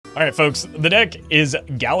Alright folks, the deck is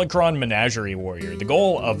Galakrond Menagerie Warrior. The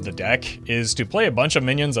goal of the deck is to play a bunch of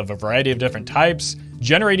minions of a variety of different types,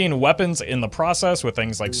 generating weapons in the process with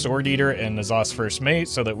things like Sword Eater and N'Zoth's First Mate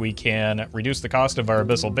so that we can reduce the cost of our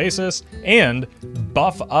Abyssal Bassist and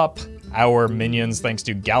buff up our minions thanks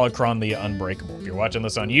to Galakrond the Unbreakable. If you're watching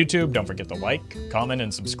this on YouTube, don't forget to like, comment,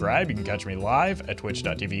 and subscribe. You can catch me live at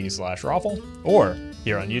twitch.tv/Roffle or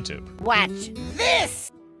here on YouTube. Watch this!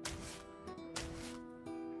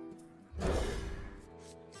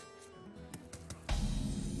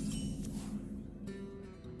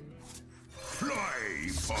 Fly,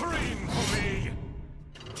 scream for me!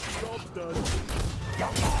 Job done.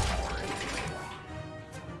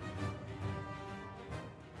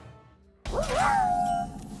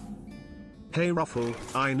 Hey Roffle,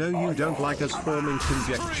 I know you don't like us forming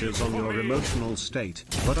conjectures on your emotional state,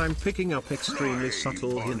 but I'm picking up extremely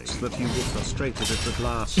subtle hints that you were frustrated at that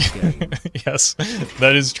last game. Yes,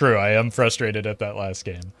 that is true. I am frustrated at that last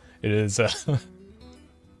game. It is,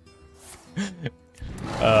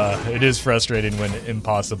 it is frustrating when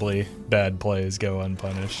impossibly bad plays go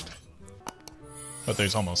unpunished. But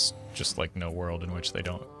there's almost just like no world in which they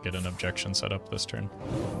don't get an objection set up this turn.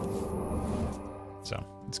 So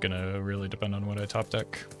it's gonna really depend on what I top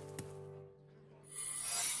deck.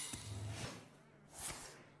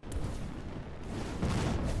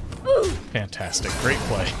 Fantastic, great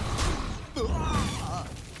play.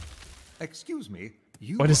 Excuse me.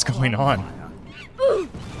 What is going on?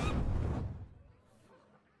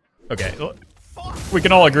 Okay, we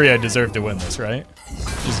can all agree I deserve to win this, right?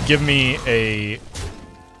 Just give me a...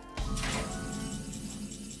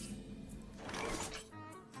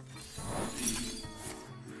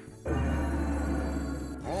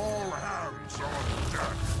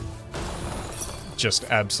 Just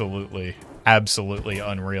absolutely, absolutely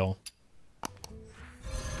unreal.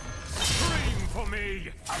 Scream for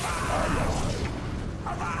me!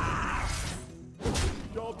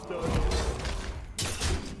 Job's done.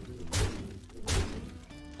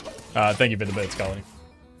 Thank you for the bits, Colin.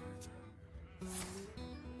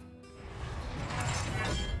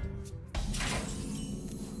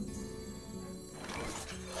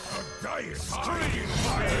 Scream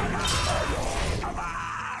for me!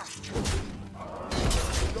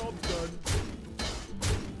 Job's done.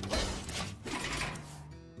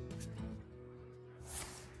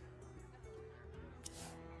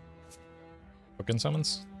 Token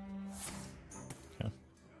summons? Okay.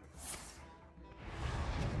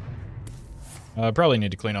 Probably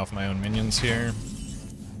need to clean off my own minions here.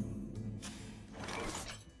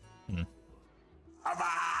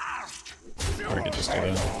 Or I could just do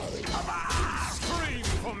that. Scream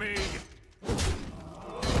for me!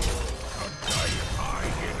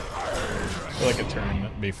 I feel like a turn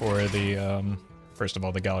before the, first of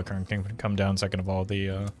all, the Galakrond can come down, second of all,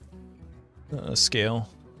 the, scale.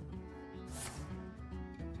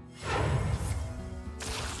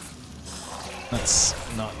 That's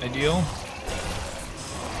not ideal.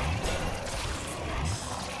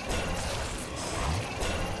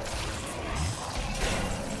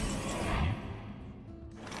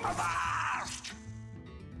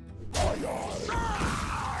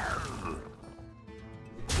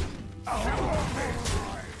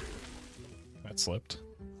 That slipped.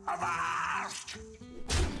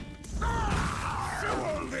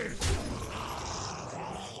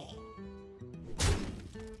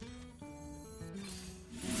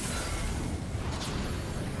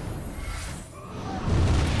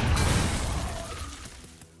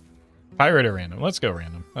 Pirate or random? Let's go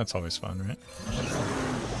random. That's always fun, right?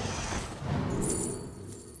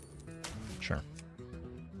 Sure.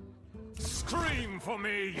 Scream for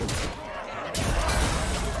me!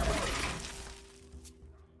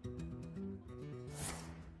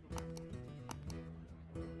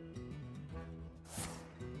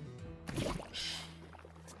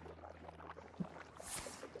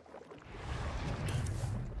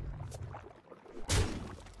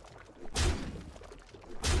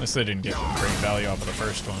 At least they didn't get great value off of the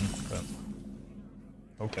first one, but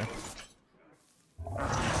okay.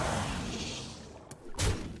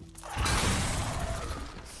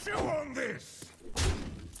 Chew on this!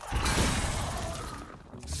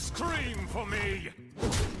 Scream for me!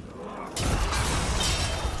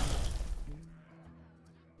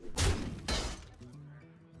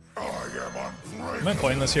 Am I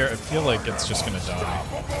playing this here? I feel like it's just gonna die.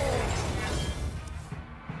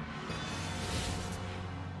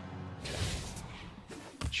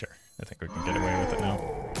 Sure, I think we can get away with it now.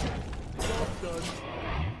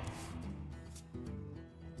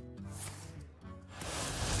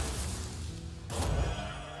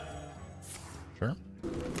 Sure.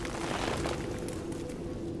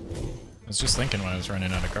 was just thinking when I was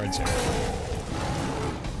running out of cards here.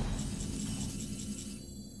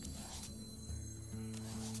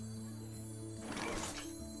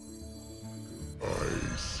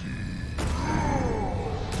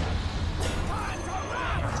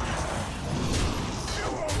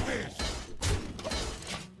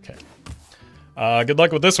 Good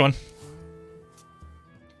luck with this one.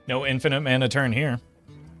 No infinite mana turn here.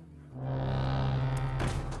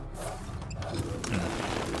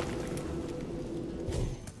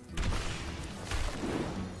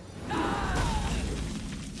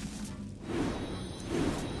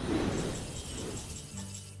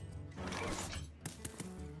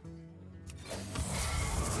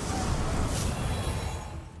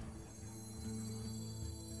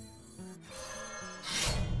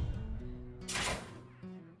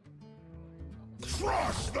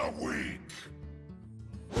 Crush the weak!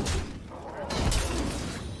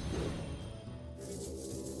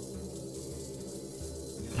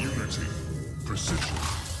 Unity, precision,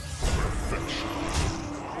 perfection.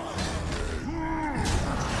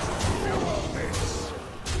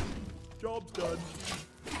 Job's done.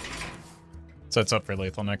 Sets up for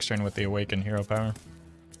lethal next turn with the Awaken hero power.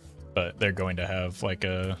 But they're going to have like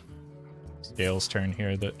a Scales turn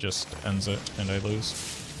here that just ends it and I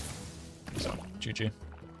lose. So, GG.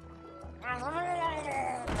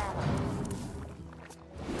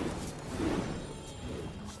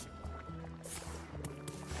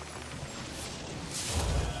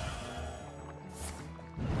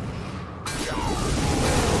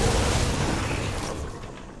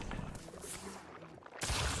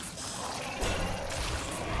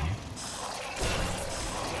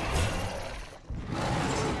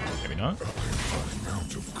 Maybe not. I'm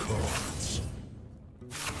out of cards.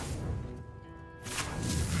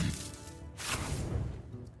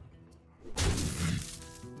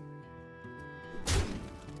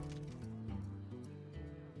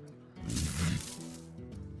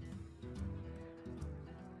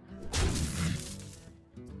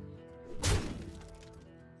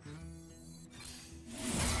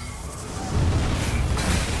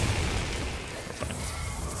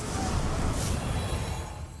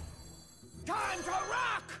 Time to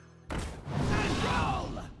rock and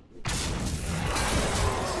roll.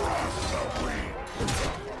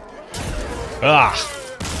 Ah!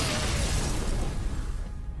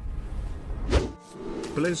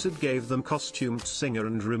 Blizzard gave them costumed singer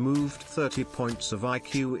and removed 30 points of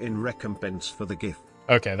IQ in recompense for the gift.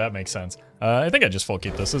 Okay, that makes sense. I think I just full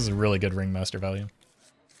keep this. This is a really good Ringmaster value.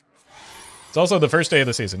 It's also the first day of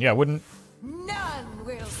the season. Yeah, None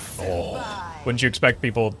will survive. wouldn't you expect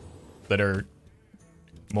people that are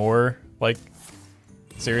more, like,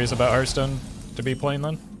 serious about Hearthstone to be playing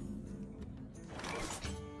then?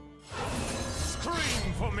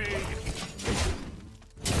 Scream for me!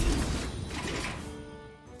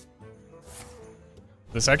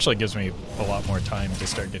 This actually gives me a lot more time to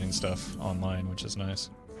start getting stuff online, which is nice.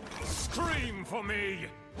 Scream for me!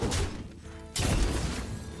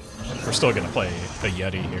 We're still gonna play a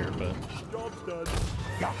Yeti here, but... Job's done.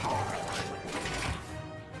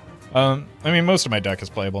 I mean, most of my deck is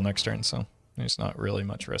playable next turn, so there's not really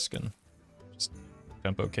much risk in just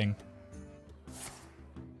Tempo King.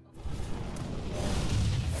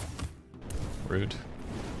 Rude.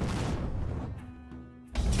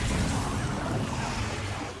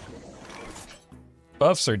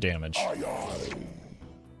 Buffs or damage?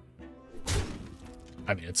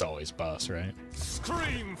 I mean, it's always buffs, right?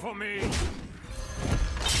 Scream for me!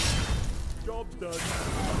 Job's done.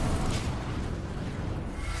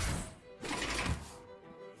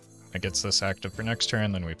 It gets this active for next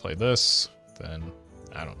turn, then we play this, then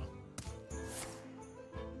I don't know.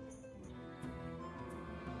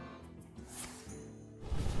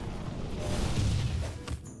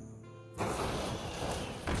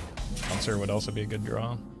 Bouncer would also be a good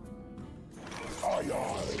draw.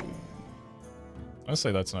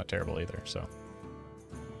 Honestly, that's not terrible either, so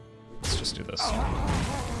let's just do this.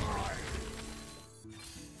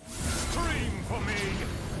 Scream for me!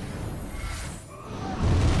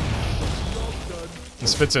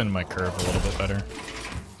 This fits in my curve a little bit better.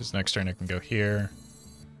 Because next turn I can go here,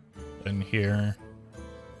 then here.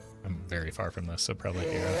 I'm very far from this, so probably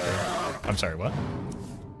here after. I'm sorry, what?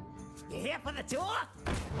 You here for the tour?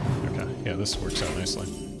 Okay, yeah, this works out nicely.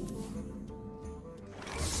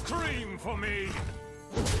 Scream for me!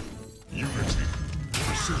 Unity,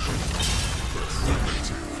 precision,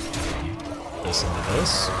 perfection. This into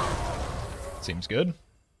this. Seems good.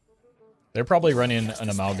 They're probably running an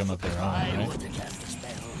amalgam of their own, right?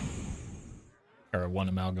 Or a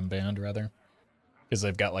One-Amalgam Band, rather. Because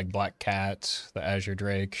they've got like Black Cat, the Azure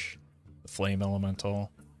Drake, the Flame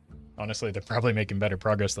Elemental. Honestly, they're probably making better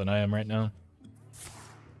progress than I am right now.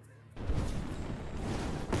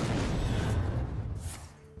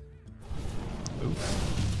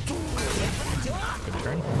 Oof. Good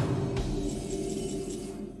turn.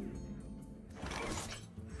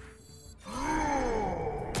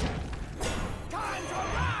 Time to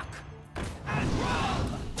rock and roll.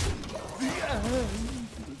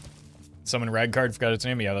 Summon rag card, forgot its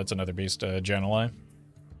name. Yeah, that's another beast, Jan'alai.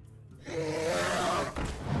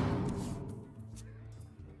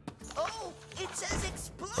 Oh, it says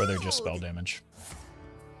explode. Or they're just spell damage.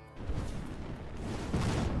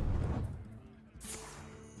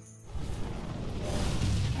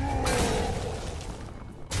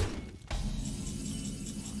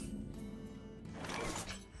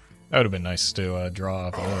 That would have been nice to draw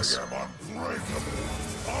off of this. I am unbreakable.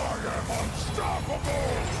 I am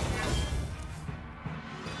unstoppable.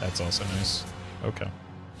 That's also nice. Okay.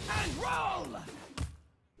 And roll.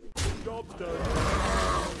 Job's done.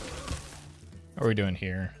 What are we doing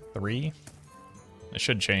here? 3? It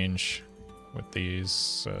should change with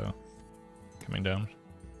these coming down.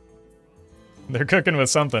 They're cooking with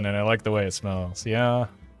something, and I like the way it smells. Yeah,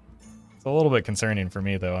 it's a little bit concerning for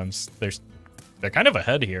me though. They're kind of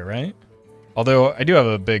ahead here, right? Although I do have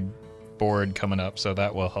a big board coming up, so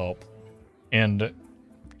that will help. And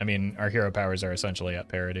I mean, our hero powers are essentially at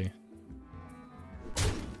parity.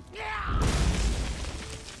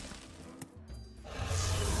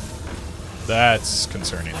 That's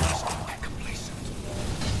concerning.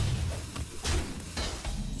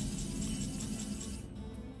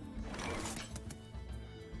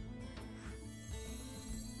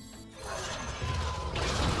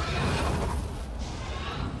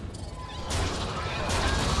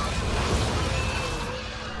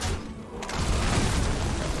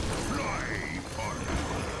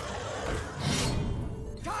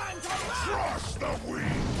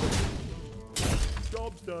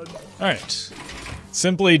 Alright.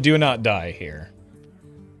 Simply do not die here.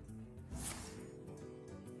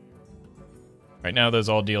 Right now, those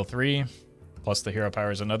all deal 3. Plus the hero power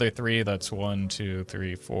is another 3. That's 1, 2,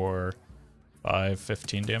 3, 4, 5,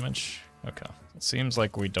 15 damage. Okay. It seems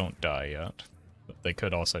like we don't die yet. But they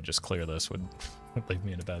could also just clear this, would leave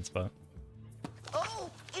me in a bad spot. Oh,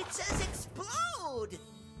 it says explode.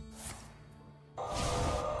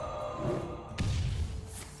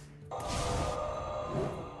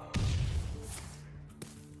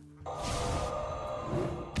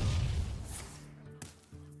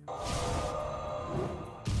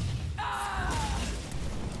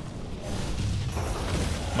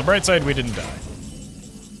 On the bright side, we didn't die.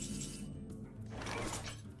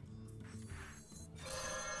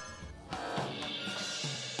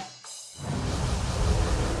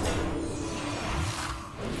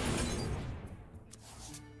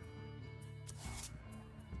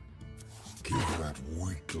 Give that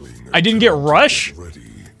weakling I didn't get rush? ready.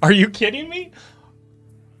 Are you kidding me?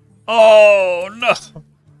 Oh, no.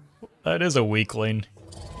 That is a weakling.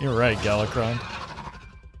 You're right, Galakrond.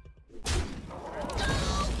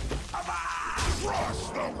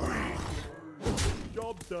 Trust the weak.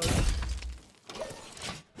 Job's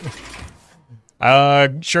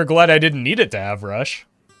done. Sure glad I didn't need it to have rush.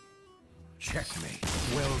 Checkmate.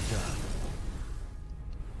 Well done.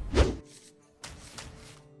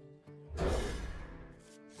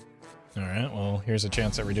 Alright, well, here's a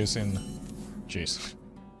chance at reducing... Jeez.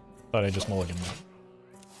 Thought I just mulliganed that.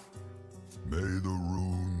 May the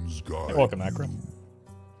runes guide. Hey, welcome, Acro.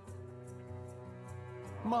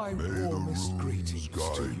 My May the warmest runes greetings to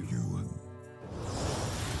guide you.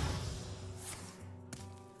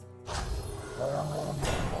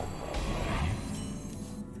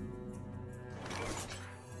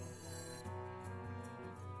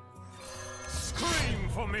 Scream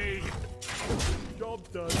for me. Job's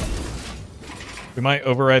done. We might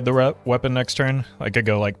override the weapon next turn. I could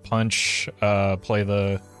go, like, punch, play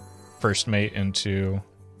the first mate into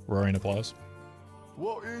Roaring Applause.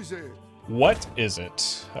 What is it? What is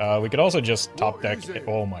it? We could also just top What deck... is it?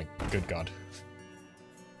 Oh my good god.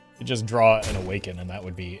 You just draw an Awaken, and that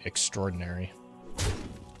would be extraordinary.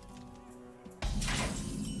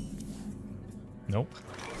 Nope.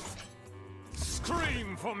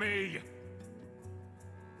 Scream for me.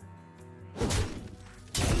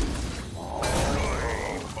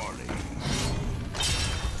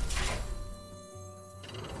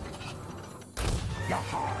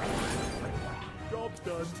 Job's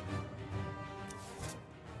done.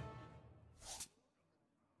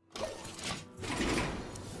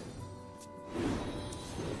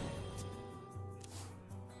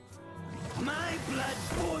 My blood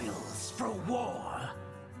boils for war.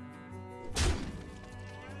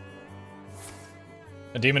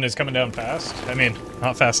 A demon is coming down fast? I mean,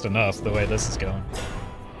 not fast enough the way this is going.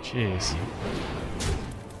 Jeez.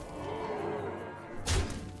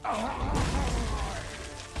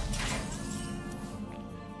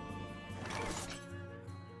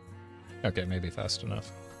 Okay, maybe fast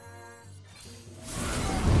enough.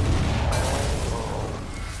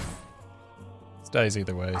 This dies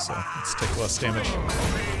either way, so let's take less damage.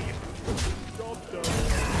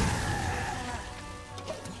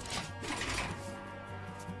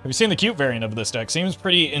 Have you seen the cute variant of this deck? Seems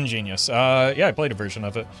pretty ingenious. Yeah, I played a version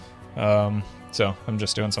of it. So I'm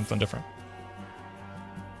just doing something different.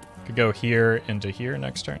 Could go here into here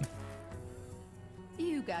next turn.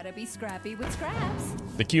 You gotta be scrappy with scraps.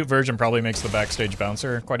 The cute version probably makes the Backstage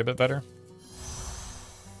Bouncer quite a bit better.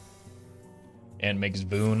 And makes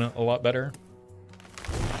Voone a lot better.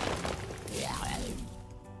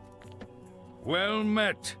 Well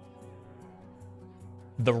met.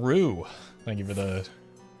 The Rue. Thank you for the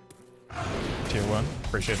tier 1.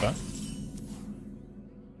 Appreciate that.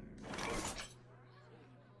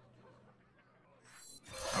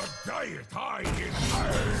 A diet high is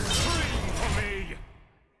scream for me.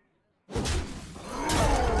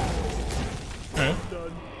 Alright.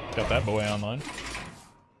 Got that boy online.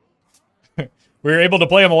 We were able to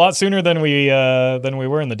play him a lot sooner than we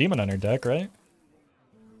were in the Demon Hunter deck, right?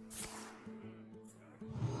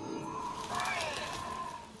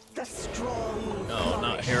 The strong No,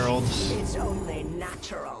 not Herald. is only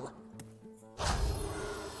natural.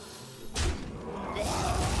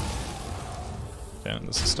 And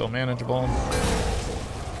this is still manageable.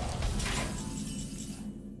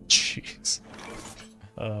 Jeez.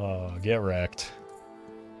 Oh, get wrecked.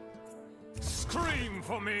 Scream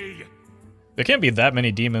for me. There can't be that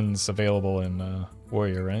many demons available in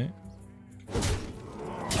Warrior, right?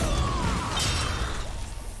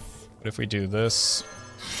 What if we do this?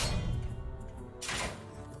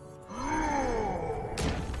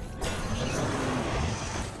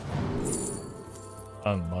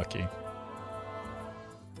 Unlucky.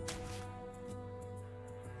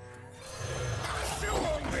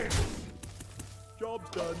 Job's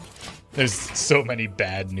done. There's so many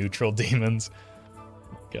bad neutral demons.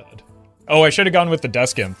 God. Oh, I should have gone with the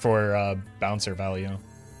Desk Imp for bouncer value.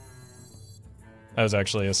 That was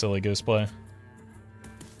actually a silly goose play.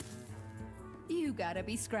 You gotta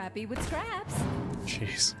be scrappy with scraps.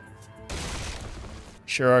 Jeez.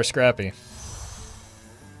 Sure are scrappy.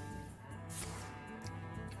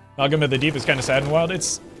 Amalgam of the Deep is kind of sad and wild.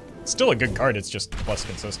 It's still a good card, it's just less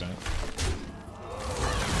consistent.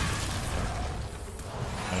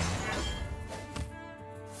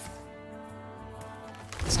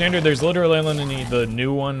 Standard, there's literally only the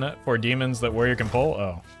new one for demons that Warrior can pull.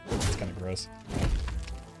 Oh, that's kind of gross.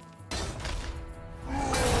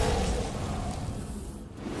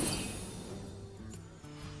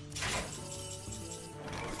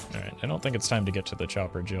 Alright, I don't think it's time to get to the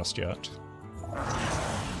chopper just yet.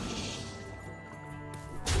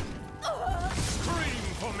 Scream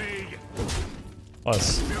for me.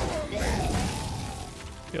 Plus, I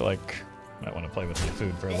feel like I might want to play with my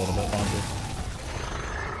food for a little bit longer.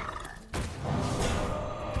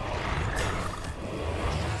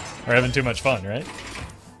 We're having too much fun, right?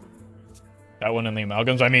 That one and the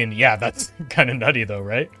amalgams? I mean, yeah, that's kind of nutty though,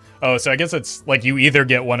 right? Oh, so I guess it's like you either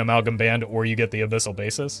get One-Amalgam Band or you get the Abyssal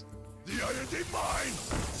Bassist. The deity mine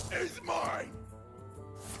is mine.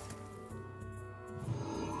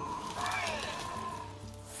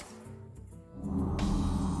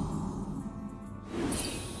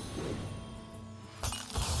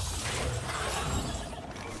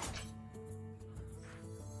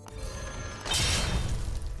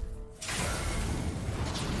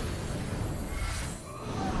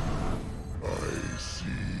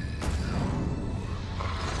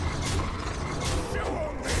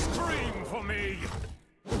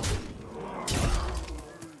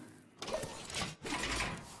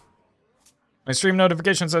 My stream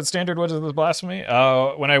notification said standard, what is this blasphemy?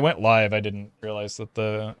 When I went live, I didn't realize that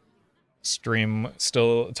the stream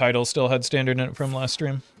title still had standard in it from last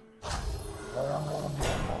stream.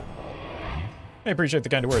 I appreciate the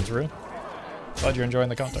kind of words, Rue. Glad you're enjoying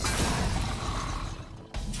the content.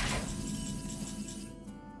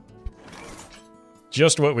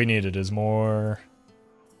 Just what we needed is more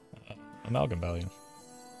amalgam value.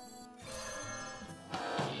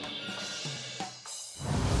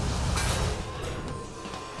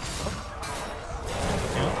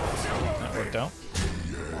 Out.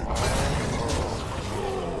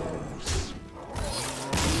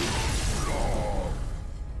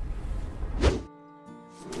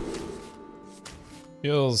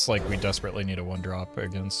 Feels like we desperately need a 1-drop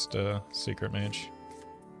against Secret Mage.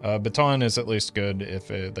 Baton is at least good if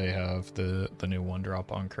they have the new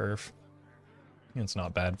 1-drop on curve. It's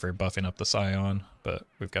not bad for buffing up the Scion, but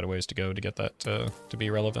we've got a ways to go to get that to be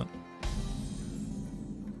relevant.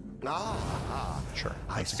 Sure,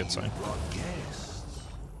 that's a good sign.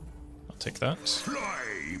 I'll take that.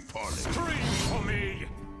 Fly, Polly. Scream for me.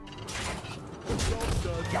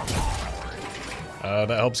 That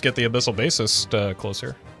helps get the Abyssal Bassist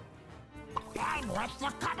closer.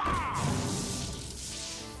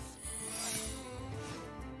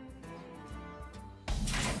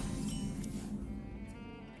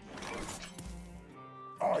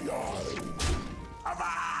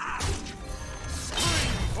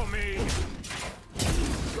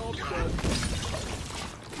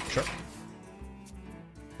 Sure.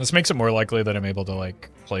 This makes it more likely that I'm able to, like,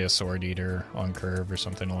 play a Sword Eater on curve or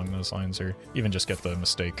something along those lines, or even just get the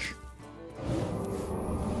mistake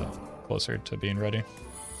closer to being ready.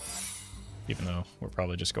 Even though we're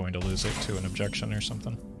probably just going to lose it to an objection or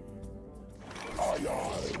something.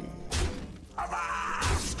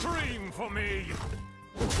 Scream for me.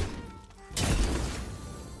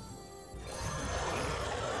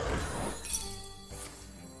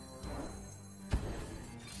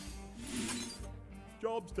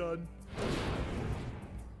 Job's done.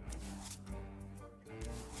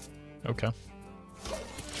 Okay.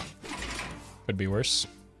 Could be worse.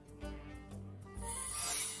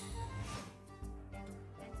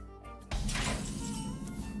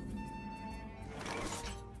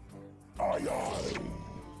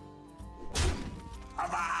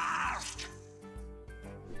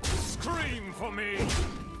 Scream for me.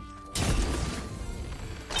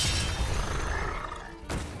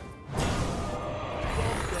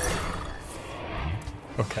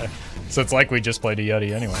 Okay. So it's like we just played a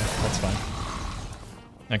Yeti anyway. That's fine.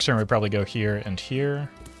 Next turn we probably go here and here.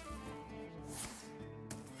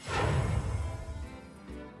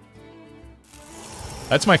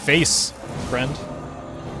 That's my face, friend.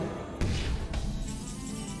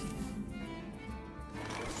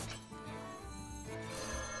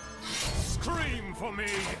 Scream for me.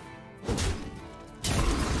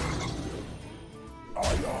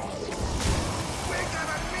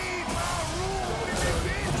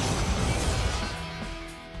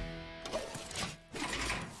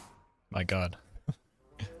 My god.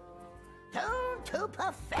 Tone to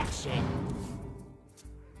perfection.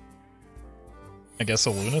 I guess a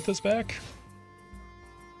Luneth is back?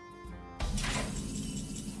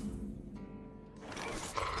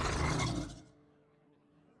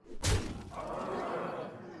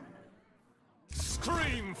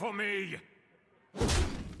 Scream for me.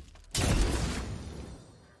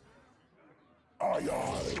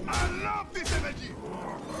 I love this energy.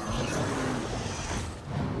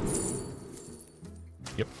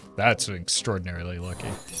 Yep, that's extraordinarily lucky.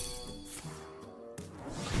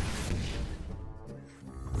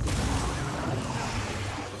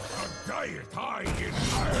 Diet high in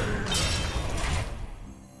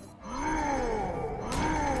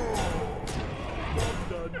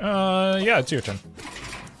iron. Yeah, it's your turn.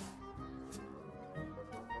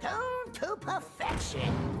 Tone to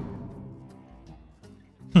perfection.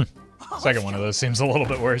 Second one of those seems a little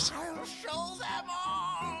bit worse. I'll show them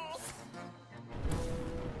all.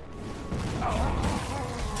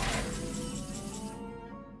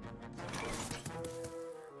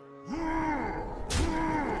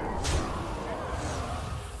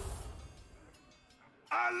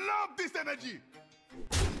 I love this energy.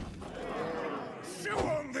 Chew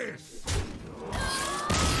on this.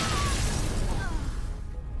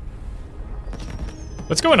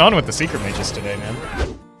 What's going on with the Secret Mages today, man?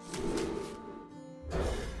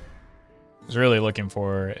 I was really looking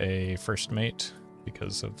for a first mate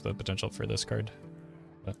because of the potential for this card.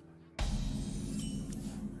 But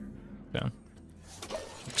yeah.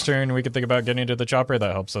 Next turn we could think about getting to the chopper.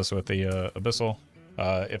 That helps us with the Abyssal.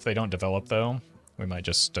 If they don't develop though, we might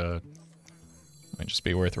just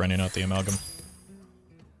be worth running out the Amalgam.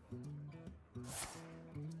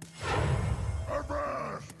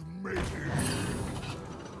 Avast, matey.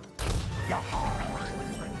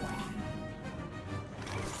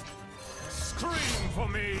 Scream for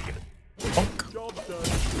me. Bonk. Job's done.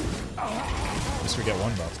 At least we get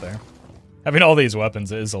one buff there. Having all these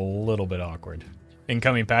weapons is a little bit awkward.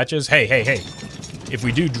 Incoming patches? Hey, hey, hey. If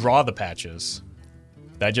we do draw the patches,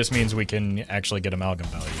 that just means we can actually get Amalgam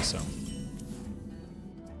value, so.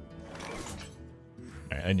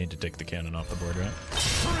 Alright, I need to take the cannon off the board, right?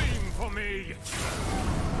 Scream for me.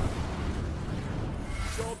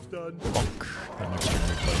 Job's done. Bonk. Then next turn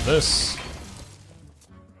we play this.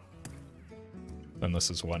 Then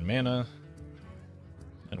this is 1 mana.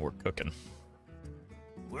 And we're cooking.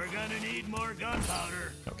 We're gonna need more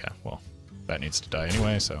gunpowder. Okay, well, that needs to die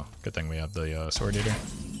anyway, so good thing we have the Sword Eater.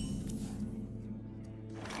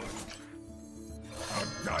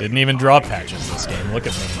 Didn't even draw patches this game, look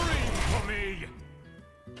at me.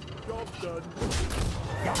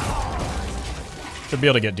 Should be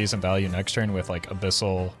able to get decent value next turn with like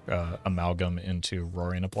Abyssal Amalgam into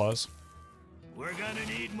Roaring Applause. We're gonna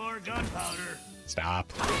need more gunpowder.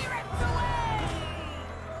 Stop.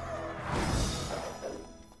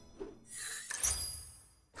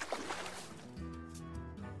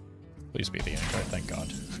 Please be the end card, thank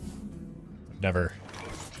God. Never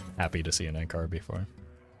happy to see an end card before.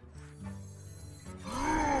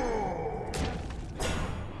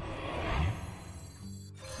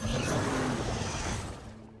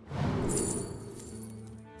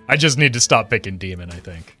 I just need to stop picking Demon, I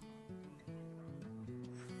think.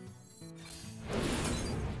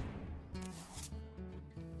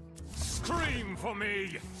 Scream for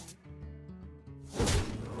me!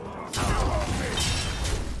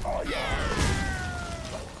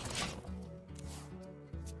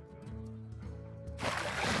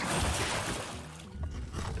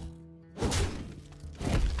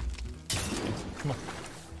 Come on.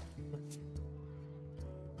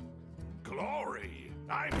 Glory!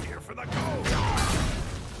 I'm here for the gold!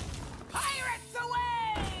 Pirates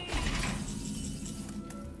away!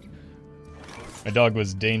 My dog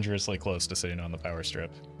was dangerously close to sitting on the power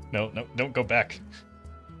strip. No, no, don't go back.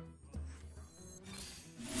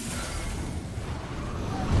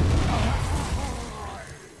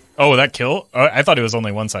 Oh, that kill? Oh, I thought it was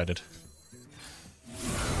only one-sided.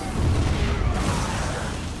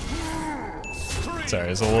 Sorry, I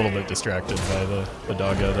was a little bit distracted by the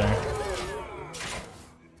doggo there.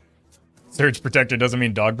 Surge protector doesn't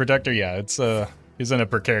mean dog protector? Yeah, it's he's in a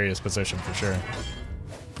precarious position for sure.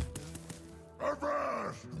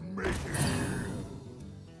 Avast, matey!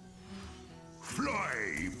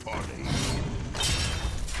 Fly, potty!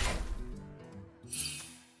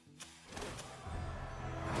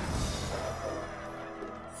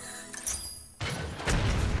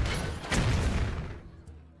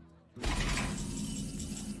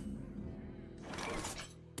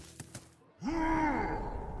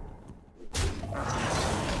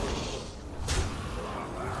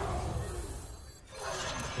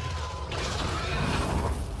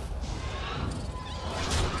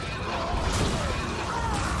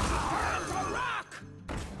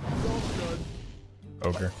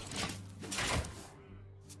 Ogre.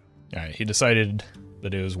 Alright, he decided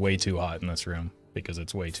that it was way too hot in this room, because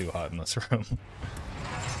it's way too hot in this room.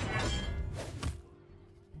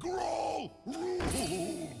 Growl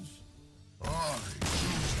rules! I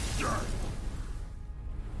choose death!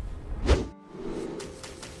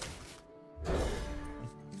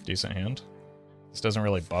 Decent hand. This doesn't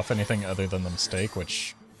really buff anything other than the mistake,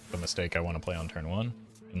 which the mistake I want to play on turn 1.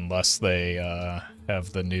 Unless they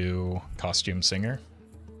have the new costume singer.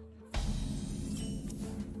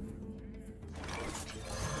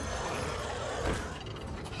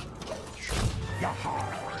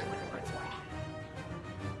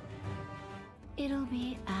 It'll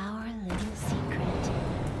be our little secret.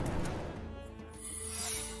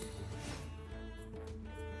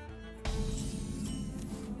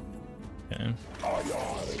 Okay.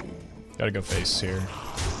 Gotta go face here.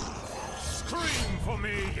 Scream for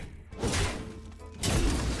me!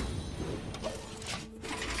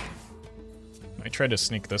 Might try to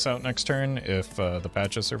sneak this out next turn if the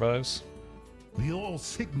Patches survives. Your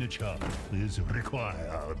signature is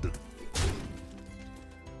required.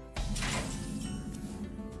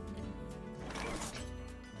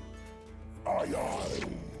 Aye, aye.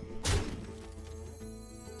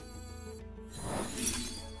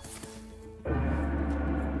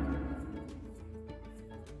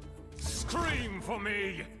 Scream for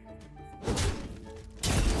me!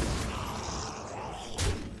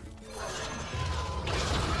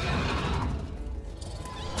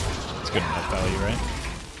 It's good enough value, right?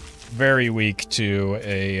 Very weak to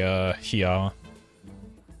a Hia.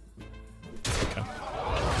 Okay.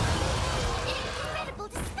 Incredible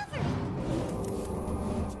discovery!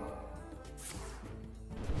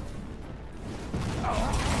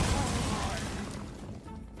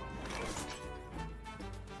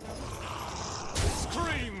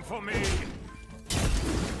 Scream for me!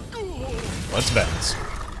 Let's bounce.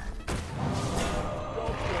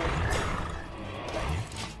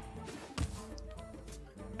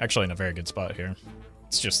 Actually in a very good spot here.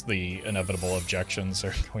 It's just the inevitable objections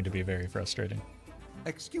are going to be very frustrating.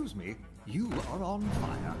 Excuse me, you are on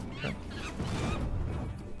fire. Okay.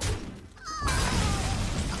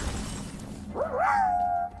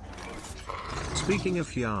 Speaking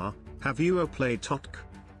of Yar, have you played Totk?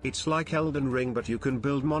 It's like Elden Ring, but you can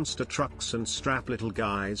build monster trucks and strap little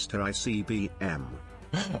guys to ICBM.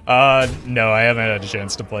 No, I haven't had a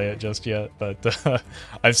chance to play it just yet, but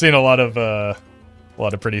I've seen a lot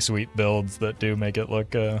of pretty sweet builds that do make it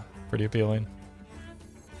look pretty appealing.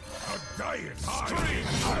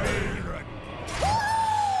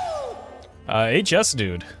 HS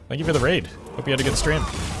dude, thank you for the raid. Hope you had a good stream.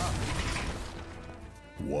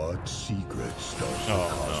 What secrets does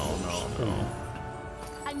Oh no.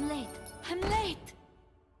 I'm late. I'm late.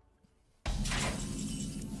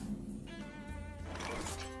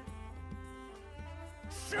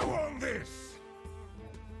 Chew on this.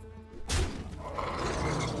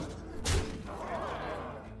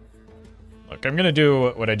 Look, I'm gonna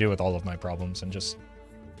do what I do with all of my problems and just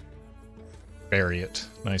bury it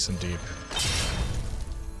nice and deep.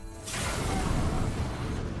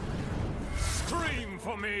 Scream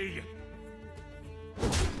for me.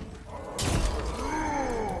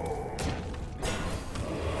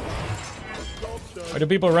 Why do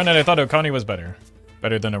people run it? I thought Okani was better.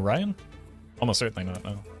 Better than Orion? Almost certainly not,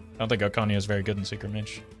 no. I don't think Okani is very good in Secret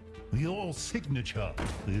Mage. Your signature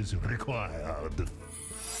is required.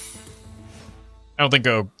 I don't think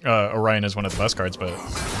Orion is one of the best cards, but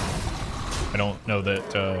I don't know that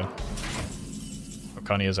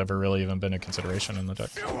Okani has ever really even been a consideration in the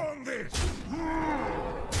deck. Chew on this.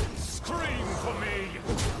 Scream for me.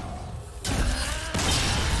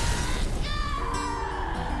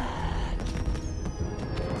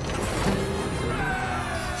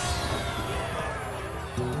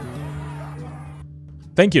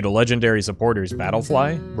 Thank you to legendary supporters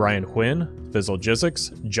Battlefly, Brian Quinn, Fizzle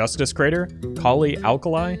Jizzix, Justice Crater, Kali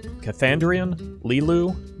Alkali, Cathandrian,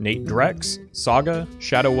 Lilu, Nate Drex, Saga,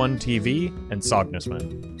 Shadow1 TV, and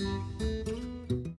Sognisman.